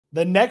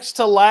The next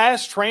to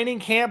last training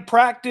camp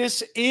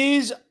practice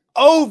is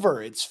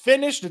over. It's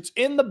finished. It's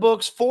in the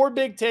books. 4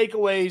 big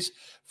takeaways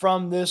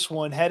from this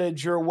one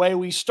headed your way.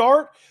 We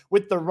start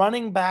with the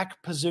running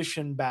back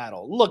position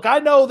battle. Look, I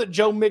know that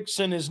Joe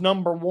Mixon is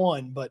number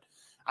 1, but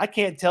I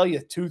can't tell you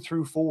 2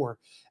 through 4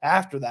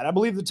 after that. I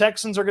believe the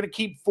Texans are going to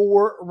keep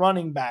 4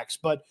 running backs,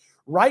 but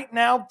right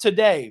now,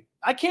 today,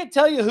 I can't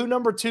tell you who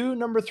number 2,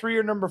 number 3,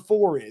 or number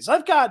 4 is.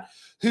 I've got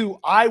who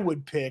I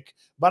would pick,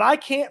 but I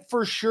can't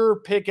for sure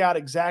pick out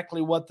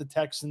exactly what the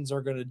Texans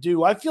are going to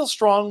do. I feel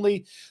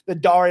strongly that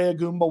Dare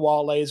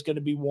Ogunbowale is going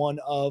to be one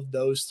of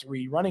those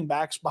 3 running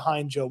backs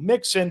behind Joe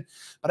Mixon.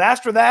 But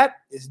after that,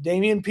 is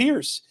Dameon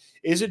Pierce?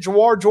 Is it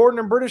Jawar Jordan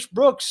and British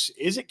Brooks?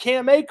 Is it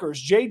Cam Akers,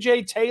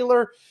 J.J.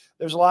 Taylor?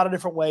 There's a lot of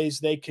different ways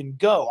they can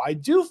go. I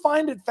do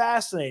find it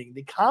fascinating,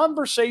 the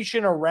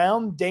conversation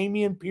around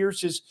Dameon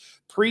Pierce's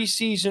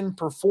preseason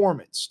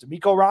performance.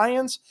 DeMeco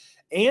Ryans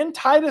and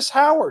Titus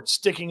Howard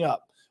sticking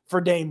up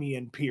for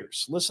Dameon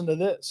Pierce. Listen to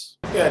this.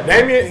 Yeah,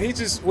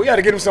 Dameon, we got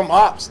to get him some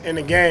ops in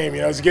the game,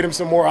 to get him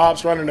some more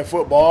ops running the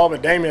football.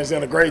 But Dameon's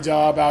done a great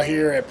job out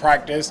here at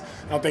practice.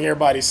 I don't think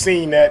everybody's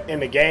seen that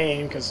in the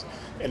game because –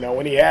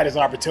 when he had his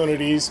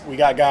opportunities, we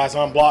got guys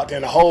unblocked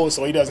in the hole,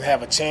 so he doesn't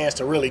have a chance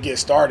to really get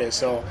started.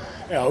 So,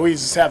 we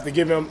just have to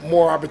give him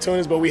more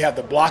opportunities, but we have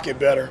to block it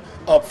better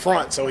up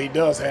front so he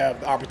does have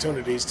the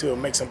opportunities to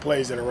make some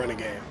plays in the running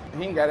game.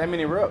 He ain't got that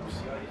many reps,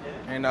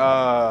 and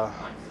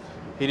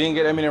he didn't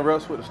get that many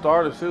reps with the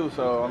starters too.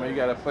 So, you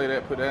got to put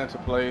that into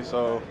play.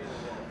 So,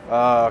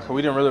 cause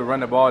we didn't really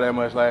run the ball that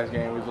much last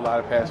game. It was a lot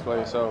of pass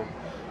plays. So,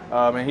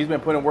 and he's been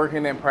putting work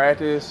in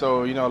practice.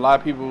 So, a lot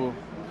of people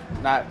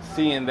not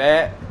seeing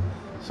that,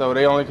 so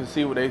they only can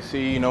see what they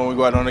see, when we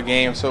go out on the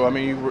game. So,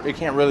 it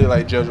can't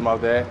really, judge him off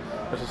that.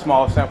 It's a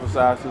small sample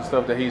size to the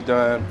stuff that he's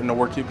done and the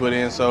work he put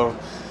in, so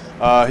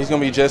he's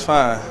going to be just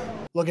fine.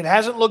 Look, it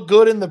hasn't looked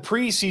good in the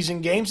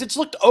preseason games. It's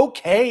looked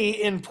okay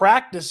in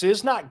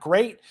practices, not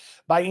great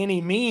by any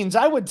means.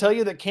 I would tell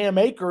you that Cam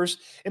Akers,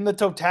 in the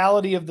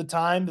totality of the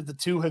time that the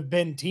two have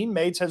been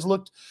teammates, has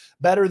looked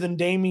better than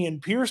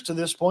Dameon Pierce to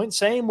this point.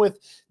 Same with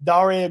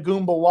Dare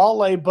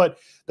Ogunbowale, but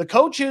the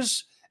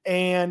coaches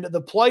and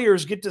the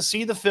players get to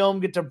see the film,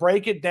 get to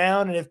break it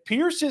down. And if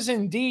Pierce is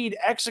indeed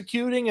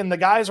executing and the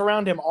guys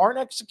around him aren't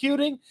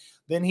executing,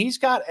 then he's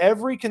got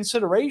every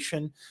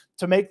consideration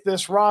to make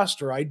this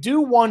roster. I do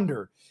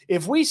wonder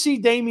if we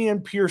see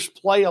Dameon Pierce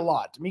play a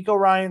lot. DeMeco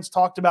Ryans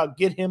talked about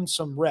get him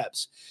some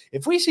reps.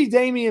 If we see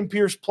Dameon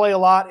Pierce play a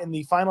lot in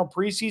the final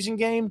preseason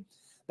game,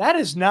 that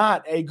is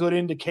not a good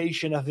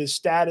indication of his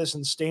status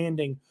and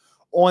standing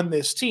on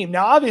this team.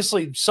 Now,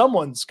 obviously,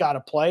 someone's got to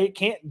play. It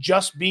can't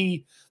just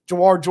be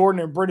Jawar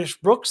Jordan and British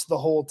Brooks the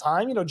whole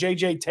time.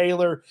 J.J.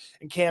 Taylor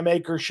and Cam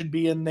Akers should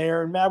be in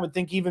there. And I would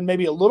think even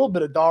maybe a little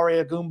bit of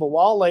Dare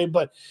Ogunbowale.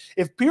 But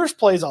if Pierce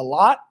plays a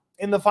lot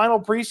in the final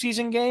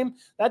preseason game,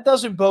 that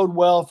doesn't bode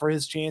well for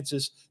his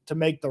chances to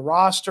make the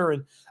roster.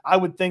 And I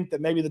would think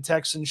that maybe the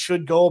Texans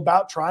should go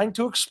about trying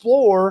to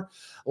explore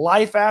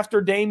life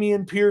after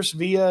Dameon Pierce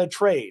via a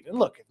trade. And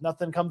look, if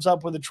nothing comes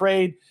up with a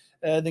trade,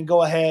 then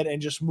go ahead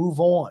and just move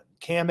on.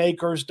 Cam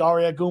Akers,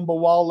 Dare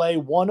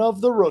Ogunbowale, one of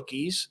the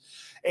rookies,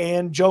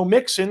 and Joe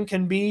Mixon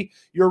can be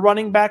your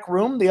running back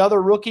room. The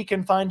other rookie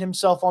can find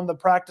himself on the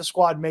practice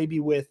squad, maybe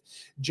with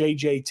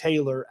J.J.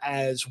 Taylor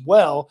as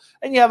well.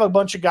 And you have a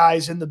bunch of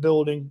guys in the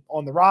building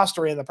on the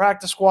roster and the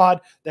practice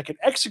squad that can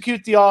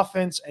execute the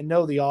offense and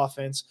know the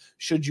offense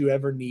should you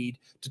ever need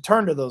to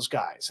turn to those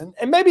guys.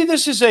 And maybe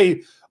this is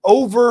a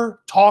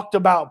over talked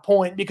about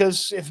point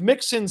because if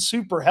Mixon's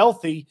super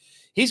healthy,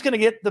 he's going to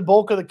get the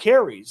bulk of the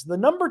carries. The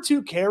number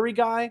 2 carry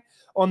guy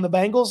on the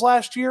Bengals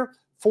last year,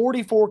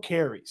 44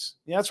 carries.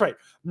 Yeah, that's right.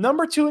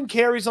 Number 2 in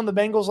carries on the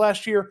Bengals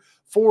last year,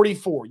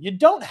 44. You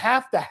don't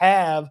have to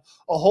have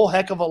a whole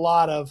heck of a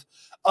lot of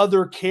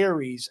other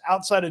carries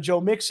outside of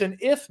Joe Mixon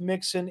if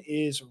Mixon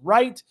is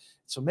right.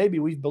 So maybe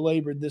we've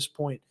belabored this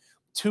point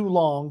too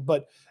long.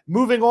 But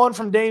moving on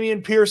from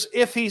Dameon Pierce,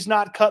 if he's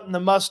not cutting the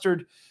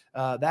mustard,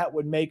 that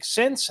would make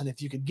sense. And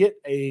if you could get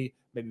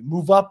maybe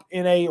move up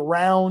in a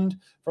round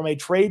from a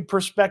trade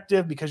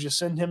perspective because you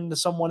send him to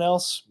someone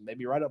else,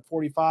 maybe right up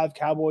 45,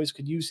 Cowboys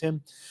could use him,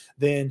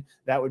 then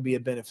that would be a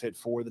benefit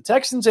for the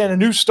Texans, and a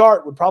new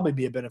start would probably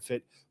be a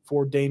benefit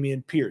for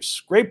Dameon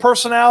Pierce. Great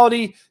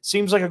personality,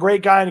 seems like a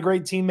great guy and a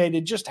great teammate.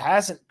 It just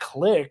hasn't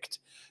clicked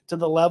to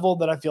the level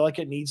that I feel like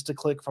it needs to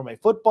click from a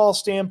football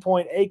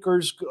standpoint.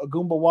 Akers,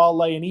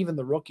 Ogunbowale, and even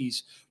the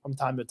rookies from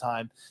time to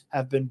time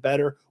have been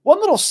better. One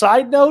little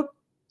side note,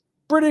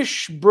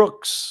 British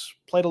Brooks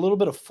played a little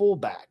bit of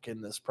fullback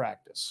in this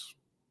practice.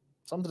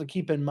 Something to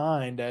keep in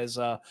mind as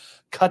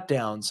cut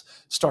downs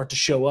start to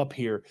show up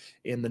here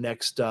in the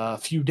next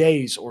few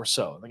days or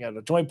so. They got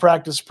a joint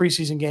practice,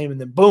 preseason game, and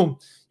then boom,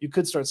 you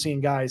could start seeing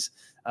guys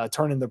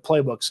turn in their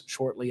playbooks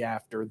shortly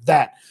after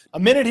that. A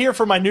minute here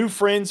for my new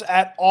friends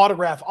at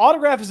Autograph.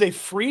 Autograph is a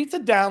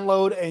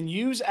free-to-download and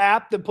use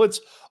app that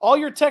puts all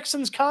your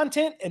Texans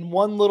content in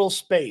one little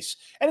space.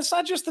 And it's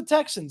not just the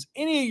Texans,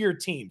 any of your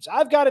teams.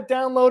 I've got it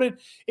downloaded.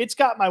 It's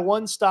got my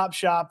one-stop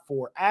shop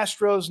for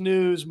Astros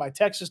news, my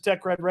Texas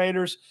Tech Red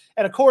Raiders,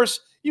 and of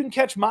course, you can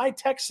catch my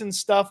Texans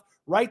stuff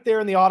right there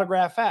in the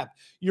Autograph app.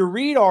 You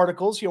read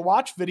articles, you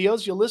watch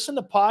videos, you listen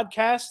to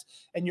podcasts,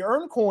 and you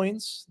earn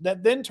coins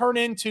that then turn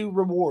into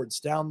rewards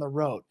down the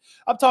road.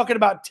 I'm talking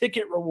about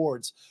ticket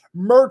rewards,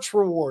 merch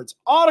rewards,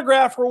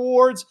 autograph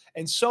rewards,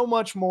 and so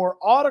much more.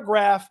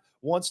 Autograph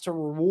wants to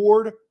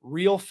reward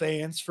real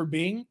fans for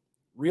being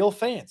real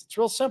fans. It's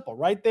real simple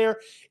right there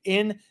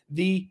in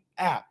the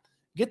app.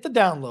 Get the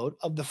download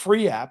of the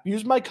free app.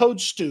 Use my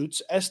code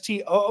STOOTS,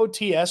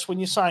 STOOTS, when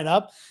you sign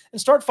up, and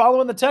start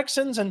following the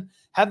Texans and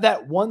have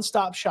that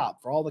one-stop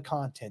shop for all the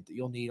content that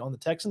you'll need on the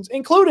Texans,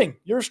 including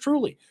yours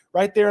truly,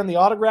 right there in the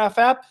Autograph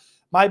app.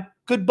 My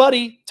good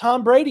buddy,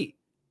 Tom Brady.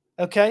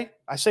 Okay?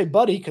 I say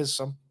buddy because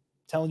I'm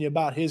telling you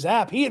about his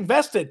app. He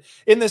invested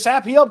in this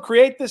app. He helped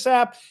create this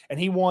app, and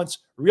he wants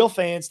real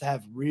fans to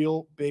have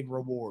real big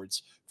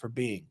rewards for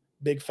being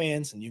big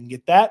fans, and you can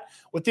get that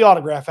with the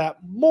Autograph app.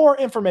 More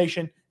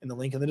information in the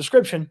link in the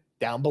description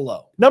down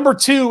below. Number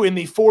 2 in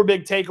the 4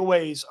 big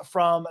takeaways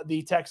from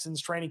the Texans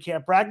training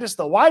camp practice,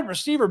 the wide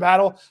receiver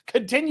battle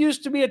continues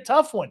to be a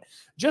tough one.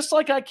 Just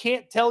like I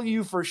can't tell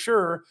you for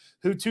sure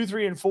who 2,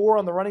 3, and 4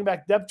 on the running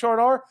back depth chart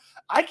are,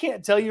 I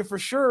can't tell you for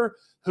sure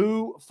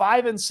who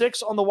 5 and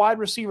 6 on the wide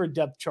receiver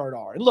depth chart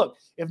are. And look,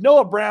 if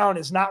Noah Brown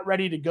is not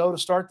ready to go to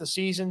start the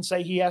season,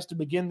 say he has to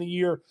begin the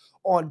year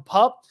on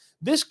PUP,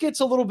 this gets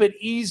a little bit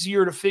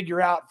easier to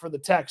figure out for the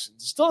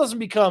Texans. It still doesn't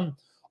become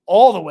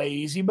all the way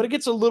easy, but it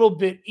gets a little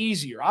bit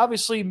easier.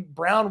 Obviously,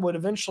 Brown would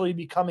eventually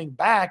be coming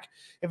back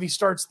if he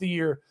starts the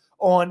year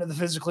on the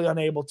physically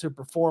unable to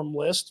perform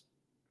list.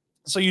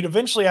 So you'd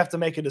eventually have to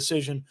make a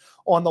decision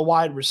on the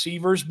wide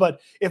receivers.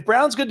 But if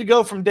Brown's good to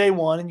go from day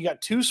one, and you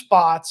got 2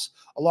 spots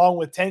along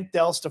with Tank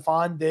Dell,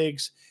 Stefon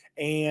Diggs,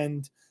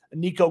 and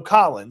Nico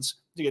Collins,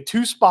 you get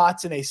 2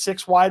 spots in a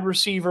 6 wide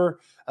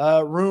receiver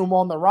room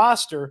on the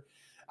roster.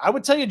 I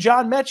would tell you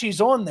John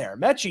Mechie's on there.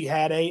 Mechie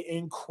had an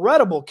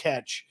incredible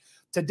catch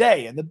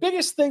today. And the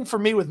biggest thing for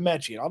me with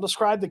Mechie, and I'll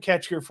describe the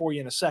catch here for you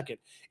in a second,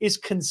 is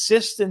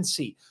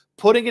consistency.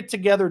 Putting it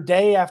together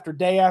day after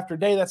day after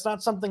day. That's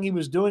not something he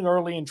was doing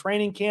early in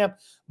training camp,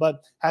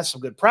 but has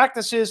some good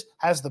practices,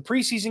 has the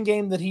preseason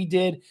game that he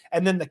did,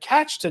 and then the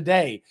catch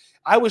today.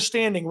 I was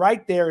standing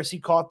right there as he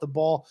caught the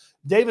ball.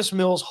 Davis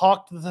Mills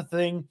hawked the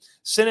thing,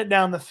 sent it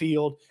down the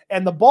field,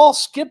 and the ball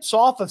skips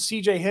off of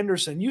C.J.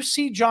 Henderson. You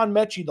see John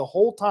Mechie the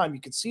whole time.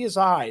 You can see his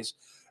eyes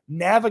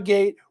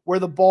navigate where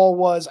the ball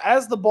was.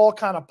 As the ball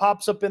kind of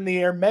pops up in the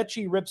air,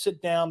 Mechie rips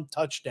it down,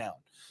 touchdown.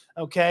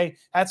 Okay,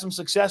 had some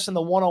success in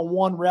the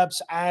one-on-one reps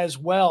as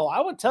well.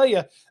 I would tell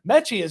you,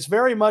 Mechie is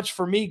very much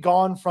for me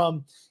gone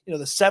from the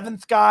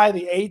 7th guy,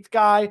 the 8th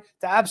guy,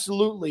 to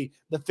absolutely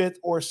the 5th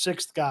or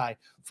 6th guy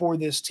for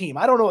this team.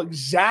 I don't know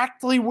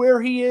exactly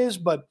where he is,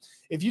 but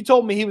if you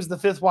told me he was the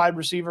 5th wide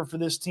receiver for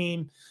this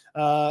team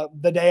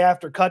the day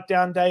after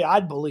cutdown day,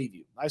 I'd believe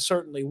you. I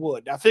certainly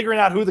would. Now, figuring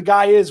out who the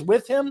guy is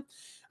with him,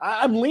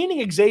 I'm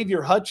leaning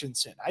Xavier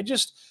Hutchinson. I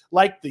just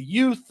like the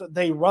youth.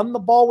 They run the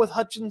ball with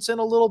Hutchinson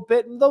a little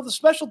bit. And though the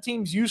special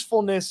teams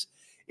usefulness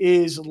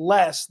is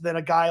less than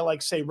a guy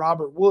like, say,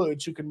 Robert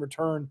Woods, who can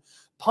return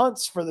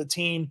punts for the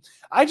team,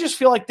 I just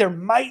feel like there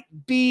might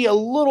be a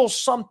little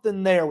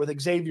something there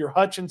with Xavier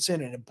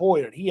Hutchinson. And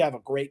boy, did he have a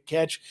great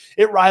catch.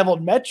 It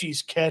rivaled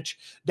Mechie's catch.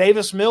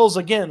 Davis Mills,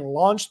 again,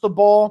 launched the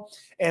ball,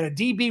 and a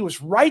DB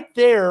was right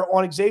there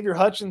on Xavier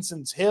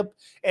Hutchinson's hip.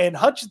 And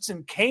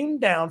Hutchinson came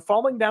down,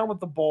 falling down with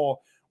the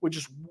ball with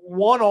just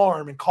one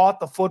arm and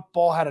caught the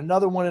football, had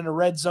another one in a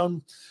red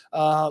zone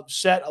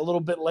set a little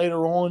bit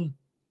later on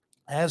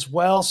as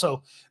well.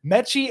 So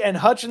Mechie and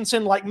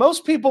Hutchinson, like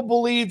most people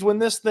believed when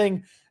this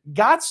thing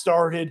got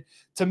started,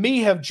 to me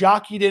have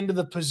jockeyed into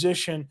the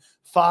position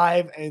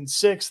 5 and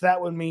 6.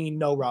 That would mean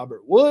no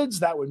Robert Woods.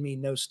 That would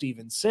mean no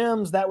Steven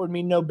Sims. That would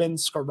mean no Ben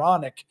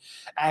Skoranek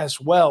as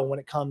well when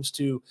it comes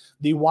to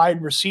the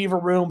wide receiver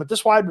room. But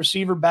this wide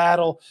receiver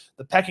battle,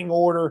 the pecking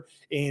order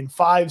in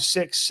 5,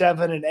 6,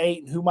 7, and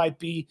 8, and who might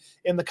be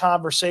in the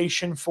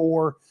conversation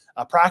for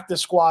a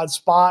practice squad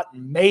spot,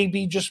 and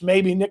maybe, just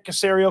maybe, Nick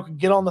Caserio could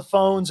get on the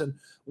phones and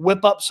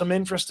whip up some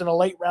interest in a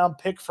late-round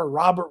pick for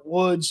Robert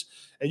Woods,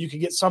 and you could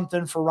get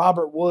something for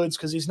Robert Woods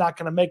because he's not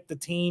going to make the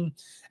team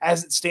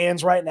as it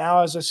stands right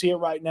now, as I see it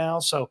right now.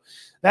 So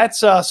that's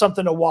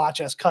something to watch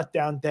as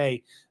cutdown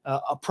day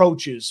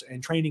approaches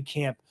and training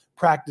camp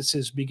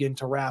practices begin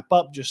to wrap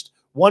up. Just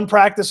one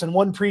practice and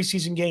one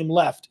preseason game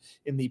left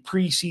in the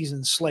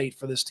preseason slate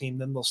for this team.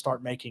 Then they'll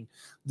start making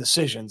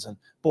decisions. And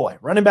boy,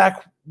 running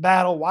back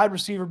battle, wide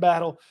receiver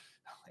battle,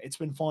 it's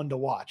been fun to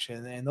watch.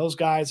 And those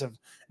guys have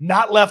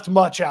not left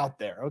much out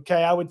there.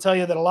 Okay. I would tell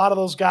you that a lot of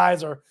those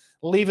guys are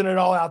leaving it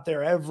all out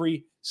there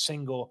every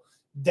single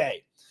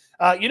day.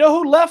 You know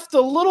who left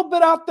a little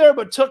bit out there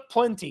but took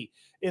plenty?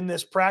 in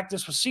this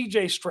practice was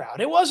C.J. Stroud.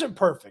 It wasn't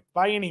perfect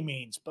by any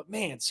means, but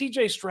man,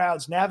 C.J.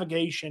 Stroud's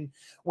navigation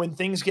when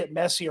things get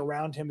messy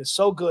around him is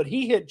so good.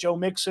 He hit Joe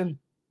Mixon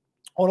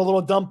on a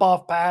little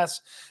dump-off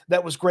pass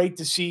that was great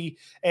to see,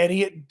 and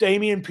he hit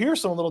Dameon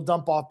Pierce on a little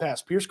dump-off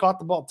pass. Pierce caught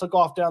the ball, took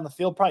off down the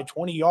field probably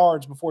 20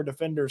 yards before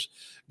defenders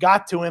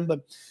got to him.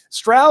 But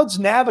Stroud's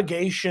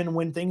navigation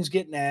when things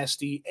get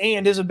nasty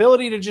and his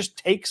ability to just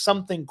take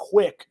something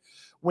quick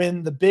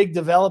when the big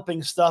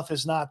developing stuff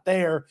is not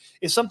there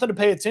is something to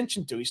pay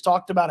attention to. He's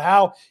talked about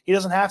how he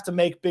doesn't have to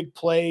make big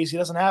plays. He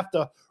doesn't have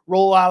to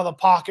roll out of the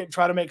pocket and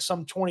try to make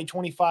some 20,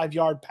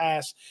 25-yard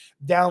pass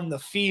down the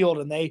field,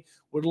 and they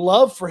would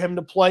love for him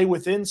to play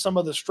within some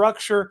of the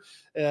structure.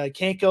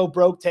 Can't go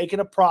broke taking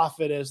a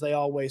profit, as they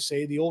always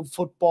say, the old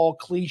football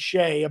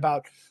cliche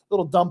about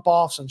little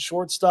dump-offs and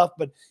short stuff.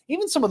 But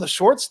even some of the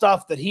short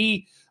stuff that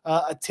he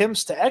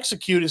attempts to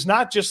execute is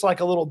not just like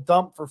a little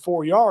dump for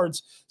 4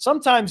 yards.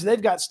 Sometimes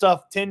they've got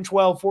stuff 10,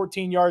 12,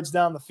 14 yards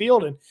down the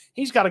field, and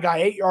he's got a guy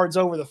 8 yards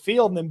over the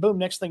field, and then boom,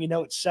 next thing you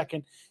know, it's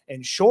second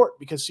and short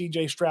because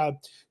C.J. Stroud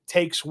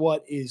takes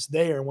what is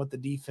there and what the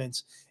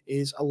defense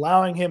is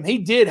allowing him. He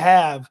did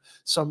have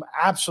some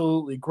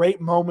absolutely great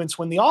moments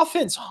when the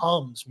offense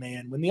hums,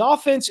 man. When the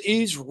offense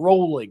is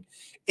rolling,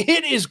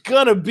 it is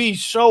going to be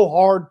so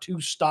hard to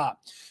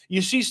stop.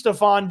 You see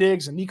Stefon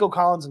Diggs and Nico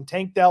Collins and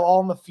Tank Dell all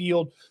on the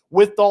field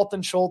with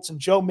Dalton Schultz and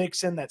Joe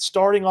Mixon, that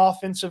starting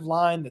offensive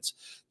line that's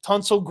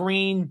Tunsil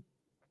Green,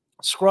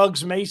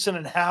 Scruggs, Mason,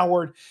 and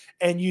Howard,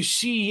 and you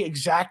see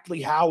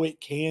exactly how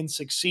it can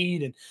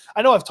succeed. And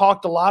I know I've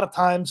talked a lot of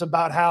times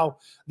about how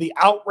the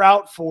out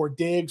route for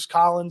Diggs,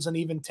 Collins, and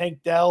even Tank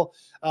Dell,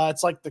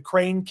 it's like the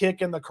crane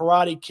kick and the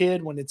Karate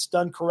Kid. When it's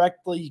done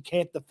correctly, you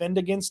can't defend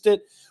against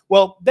it.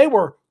 Well, they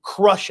were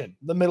crushing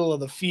the middle of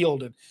the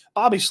field, and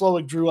Bobby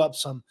Slowick drew up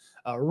some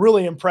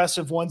really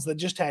impressive ones that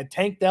just had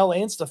Tank Dell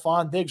and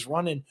Stefon Diggs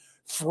running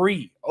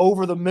free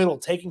over the middle,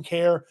 taking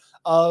care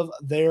of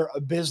their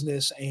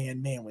business.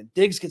 And man, when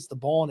Diggs gets the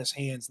ball in his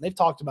hands, and they've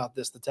talked about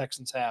this, the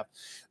Texans have,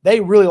 they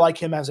really like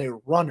him as a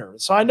runner.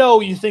 So I know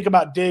you think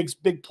about Diggs,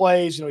 big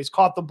plays, he's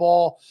caught the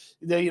ball,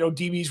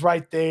 DB's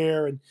right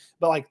there,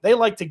 but like they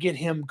like to get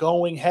him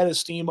going, head of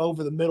steam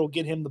over the middle,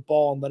 get him the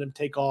ball and let him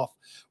take off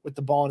with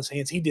the ball in his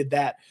hands. He did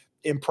that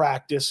in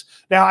practice.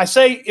 Now I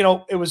say,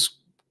 it was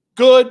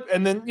good.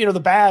 And then, the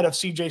bad of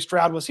C.J.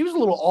 Stroud was he was a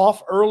little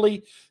off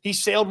early. He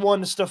sailed one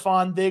to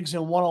Stefon Diggs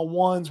in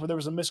one-on-ones where there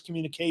was a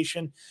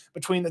miscommunication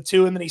between the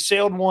two. And then he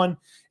sailed one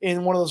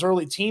in one of those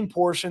early team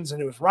portions,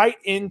 and it was right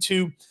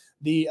into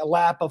the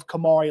lap of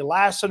Kamari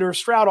Lassiter.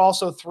 Stroud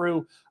also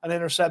threw an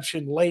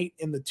interception late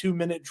in the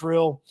 2-minute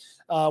drill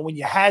when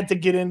you had to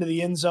get into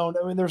the end zone.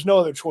 I mean, there's no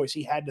other choice.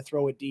 He had to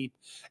throw it deep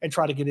and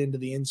try to get into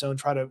the end zone,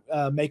 try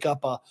to make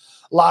up a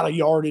lot of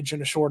yardage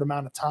in a short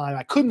amount of time.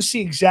 I couldn't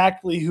see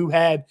exactly who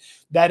had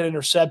that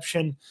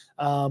interception,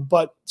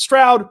 but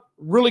Stroud,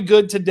 really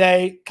good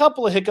today.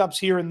 Couple of hiccups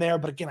here and there,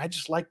 but again, I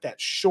just like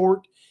that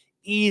short,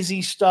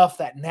 easy stuff,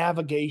 that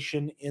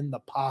navigation in the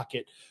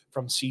pocket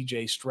from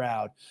C.J.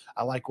 Stroud.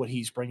 I like what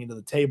he's bringing to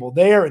the table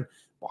there, and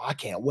I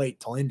can't wait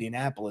till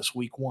Indianapolis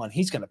week 1.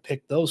 He's going to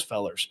pick those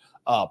fellers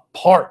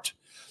apart.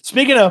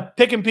 Speaking of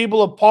picking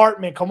people apart,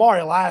 man,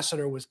 Kamari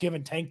Lassiter was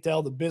giving Tank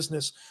Dell the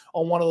business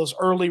on one of those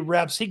early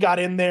reps. He got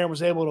in there and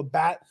was able to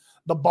bat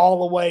the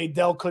ball away.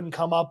 Dell couldn't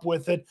come up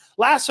with it.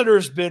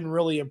 Lassiter's been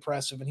really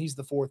impressive, and he's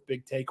the fourth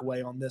big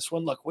takeaway on this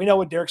one. Look, we know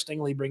what Derek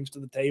Stingley brings to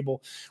the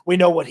table. We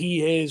know what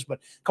he is,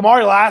 but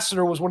Kamari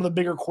Lassiter was one of the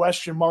bigger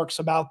question marks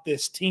about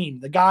this team.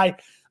 The guy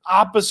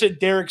opposite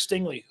Derek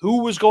Stingley,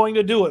 who was going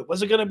to do it?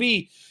 Was it going to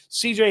be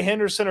C.J.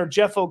 Henderson or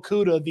Jeff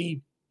Okudah,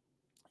 the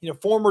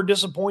former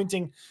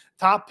disappointing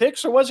top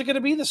picks, or was it going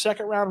to be the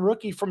second-round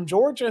rookie from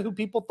Georgia who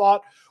people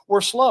thought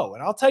were slow?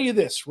 And I'll tell you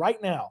this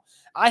right now,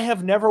 I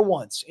have never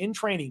once in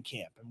training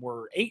camp, and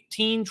we're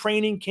 18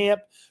 training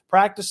camp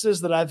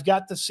practices that I've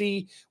got to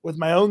see with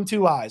my own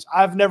two eyes,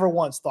 I've never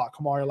once thought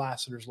Kamari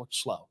Lassiter's looked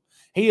slow.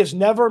 He has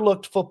never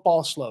looked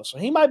football slow. So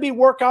he might be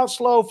workout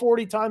slow,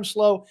 40 times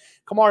slow.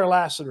 Kamari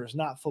Lassiter is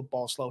not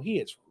football slow. He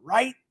is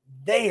right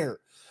there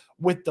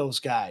with those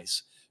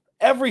guys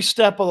every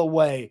step of the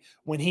way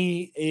when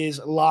he is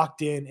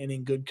locked in and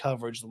in good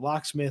coverage. The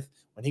locksmith,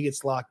 when he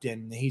gets locked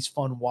in, he's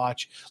fun to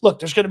watch. Look,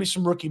 there's going to be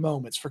some rookie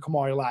moments for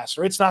Kamari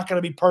Lassiter. It's not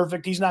going to be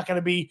perfect. He's not going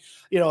to be,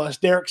 a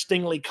Derek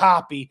Stingley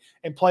copy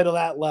and play to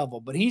that level,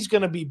 but he's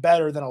going to be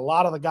better than a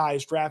lot of the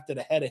guys drafted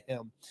ahead of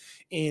him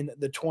in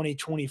the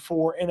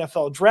 2024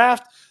 NFL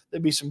draft.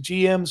 There'd be some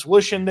GMs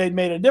wishing they'd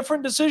made a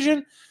different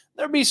decision.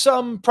 There'd be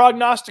some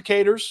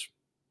prognosticators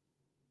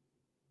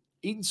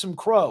eating some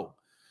crow.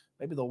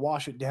 Maybe they'll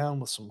wash it down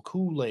with some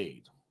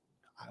Kool-Aid.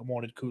 I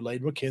wanted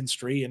Kool-Aid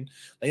McKinstry, and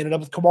they ended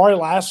up with Kamari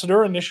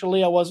Lassiter.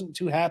 Initially, I wasn't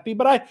too happy,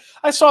 but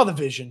I saw the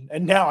vision,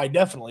 and now I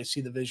definitely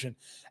see the vision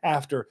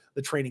after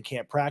the training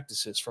camp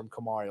practices from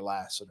Kamari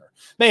Lassiter.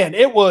 Man,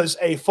 it was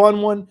a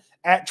fun one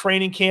at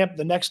training camp,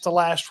 the next to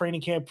last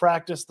training camp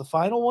practice, the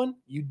final one.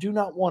 You do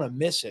not want to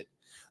miss it.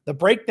 The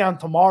breakdown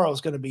tomorrow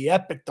is going to be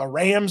epic. The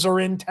Rams are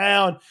in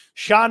town.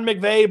 Sean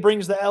McVay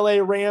brings the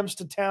LA Rams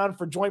to town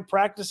for joint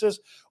practices.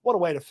 What a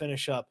way to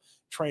finish up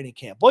training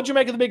camp. What'd you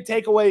make of the big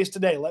takeaways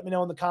today? Let me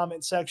know in the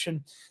comment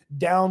section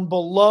down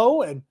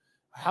below. And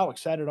how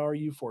excited are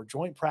you for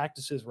joint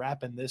practices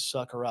wrapping this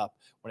sucker up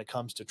when it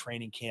comes to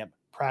training camp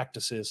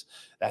practices?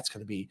 That's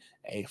going to be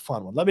a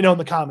fun one. Let me know in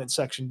the comment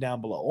section down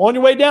below. On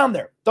your way down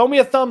there, throw me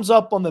a thumbs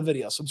up on the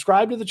video.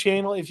 Subscribe to the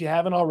channel if you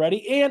haven't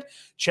already, and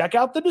check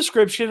out the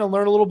description and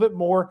learn a little bit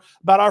more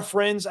about our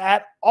friends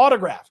at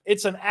Autograph.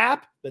 It's an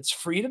app that's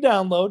free to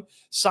download.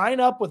 Sign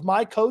up with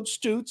my code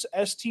Stoots,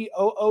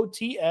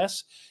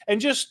 STOOTS,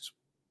 and just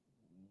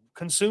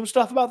consume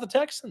stuff about the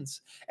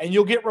Texans, and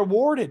you'll get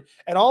rewarded.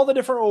 And all the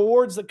different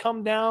rewards that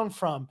come down,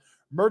 from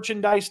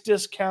merchandise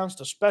discounts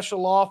to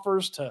special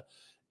offers to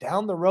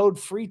down the road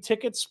free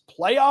tickets,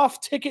 playoff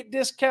ticket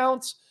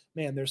discounts.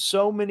 Man, there's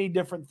so many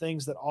different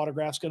things that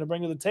Autograph's going to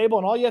bring to the table,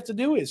 and all you have to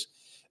do is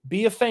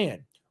be a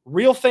fan.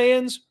 Real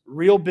fans,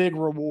 real big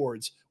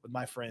rewards with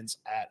my friends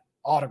at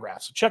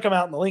Autograph. So check them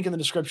out in the link in the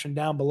description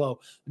down below.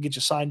 We'll get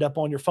you signed up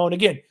on your phone.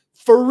 Again,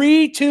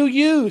 free to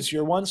use,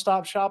 your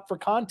one-stop shop for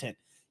content.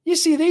 You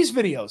see these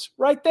videos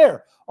right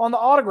there on the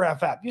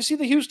Autograph app. You see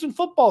the Houston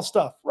football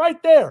stuff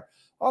right there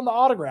on the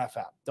Autograph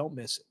app. Don't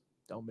miss it.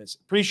 Don't miss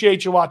it.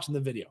 Appreciate you watching the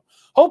video.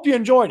 Hope you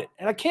enjoyed it.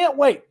 And I can't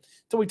wait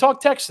till we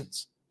talk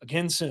Texans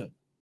again soon.